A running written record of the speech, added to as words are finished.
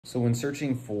So when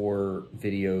searching for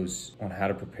videos on how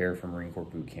to prepare for Marine Corps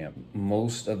boot camp,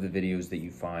 most of the videos that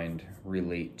you find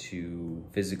relate to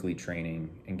physically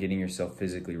training and getting yourself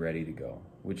physically ready to go,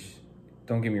 which,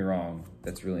 don't get me wrong,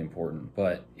 that's really important.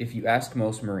 But if you ask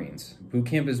most Marines, boot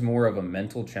camp is more of a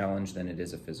mental challenge than it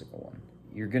is a physical one.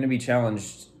 You're gonna be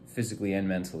challenged physically and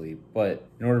mentally, but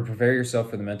in order to prepare yourself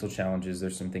for the mental challenges,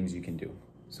 there's some things you can do.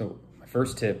 So my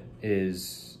first tip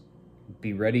is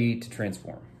be ready to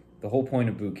transform. The whole point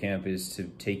of boot camp is to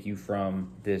take you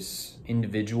from this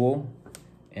individual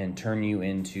and turn you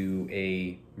into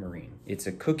a Marine. It's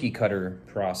a cookie cutter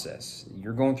process.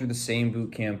 You're going through the same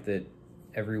boot camp that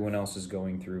everyone else is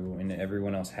going through and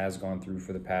everyone else has gone through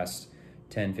for the past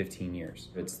 10, 15 years.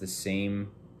 It's the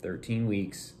same 13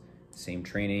 weeks, same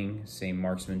training, same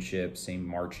marksmanship, same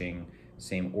marching,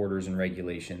 same orders and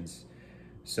regulations.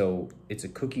 So it's a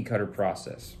cookie cutter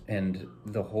process. And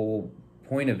the whole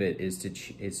point of it is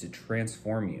to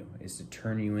transform you, is to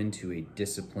turn you into a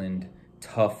disciplined,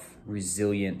 tough,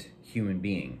 resilient human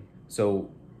being.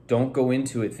 So don't go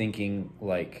into it thinking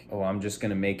like, oh, I'm just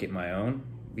gonna make it my own,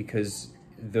 because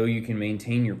though you can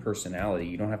maintain your personality,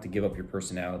 you don't have to give up your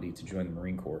personality to join the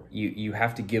Marine Corps. You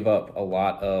have to give up a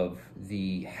lot of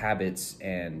the habits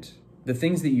and the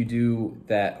things that you do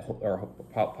that are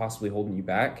possibly holding you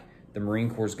back. The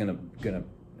Marine Corps is gonna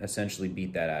essentially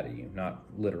beat that out of you. Not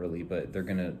literally, but they're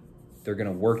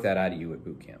gonna work that out of you at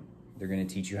boot camp. They're gonna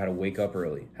teach you how to wake up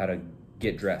early, how to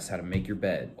get dressed, how to make your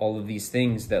bed. All of these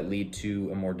things that lead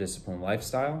to a more disciplined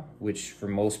lifestyle, which for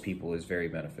most people is very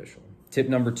beneficial. Tip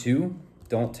number 2,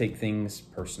 don't take things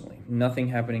personally. Nothing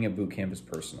happening at boot camp is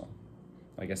personal.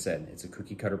 Like I said, it's a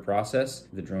cookie cutter process.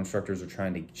 The drill instructors are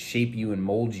trying to shape you and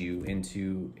mold you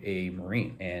into a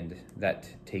Marine. And that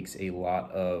takes a lot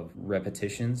of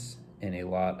repetitions and a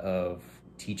lot of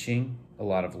teaching, a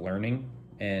lot of learning.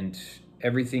 And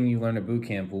everything you learn at boot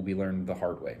camp will be learned the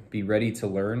hard way. Be ready to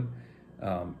learn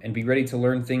and be ready to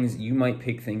learn things. You might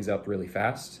pick things up really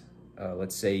fast.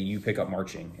 Let's say you pick up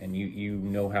marching and you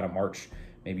know how to march.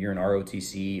 Maybe you're an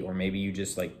ROTC, or maybe you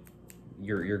just like,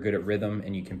 you're good at rhythm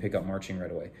and you can pick up marching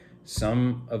right away.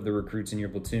 Some of the recruits in your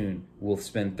platoon will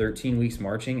spend 13 weeks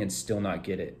marching and still not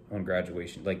get it on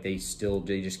graduation. Like they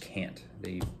just can't.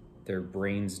 Their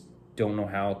brains don't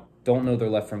know their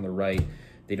left from the right.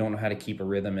 They don't know how to keep a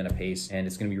rhythm and a pace, and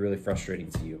it's gonna be really frustrating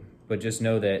to you. But just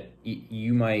know that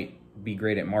you might be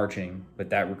great at marching, but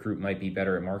that recruit might be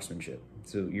better at marksmanship.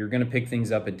 So you're gonna pick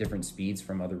things up at different speeds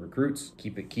from other recruits.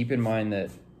 Keep in mind that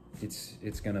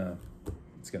it's gonna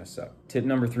suck. Tip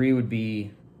number 3 would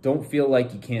be, don't feel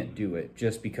like you can't do it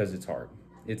just because it's hard.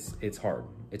 It's hard.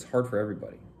 It's hard for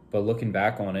everybody. But looking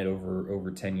back on it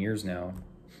over 10 years now,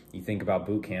 you think about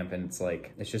boot camp and it's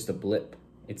like, it's just a blip.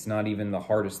 It's not even the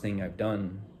hardest thing I've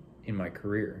done in my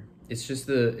career. It's just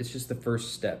the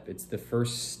first step. It's the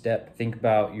first step. Think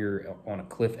about you're on a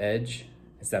cliff edge.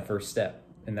 It's that first step.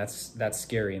 And that's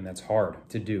scary and that's hard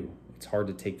to do. It's hard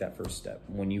to take that first step.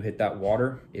 When you hit that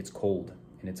water, it's cold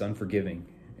and it's unforgiving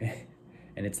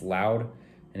and it's loud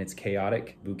and it's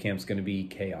chaotic. Boot camp's gonna be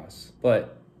chaos.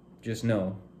 But just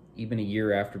know, even a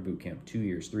year after boot camp, 2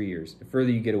 years, 3 years, the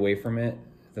further you get away from it,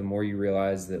 the more you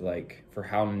realize that, like, for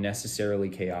how necessarily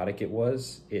chaotic it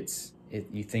was,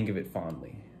 you think of it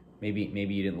fondly. Maybe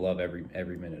you didn't love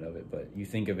every minute of it, but you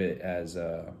think of it as,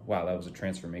 wow, that was a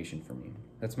transformation for me.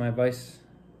 That's my advice.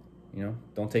 You know,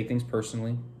 don't take things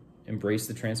personally. Embrace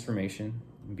the transformation.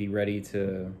 Be ready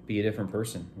to be a different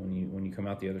person when you come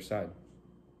out the other side.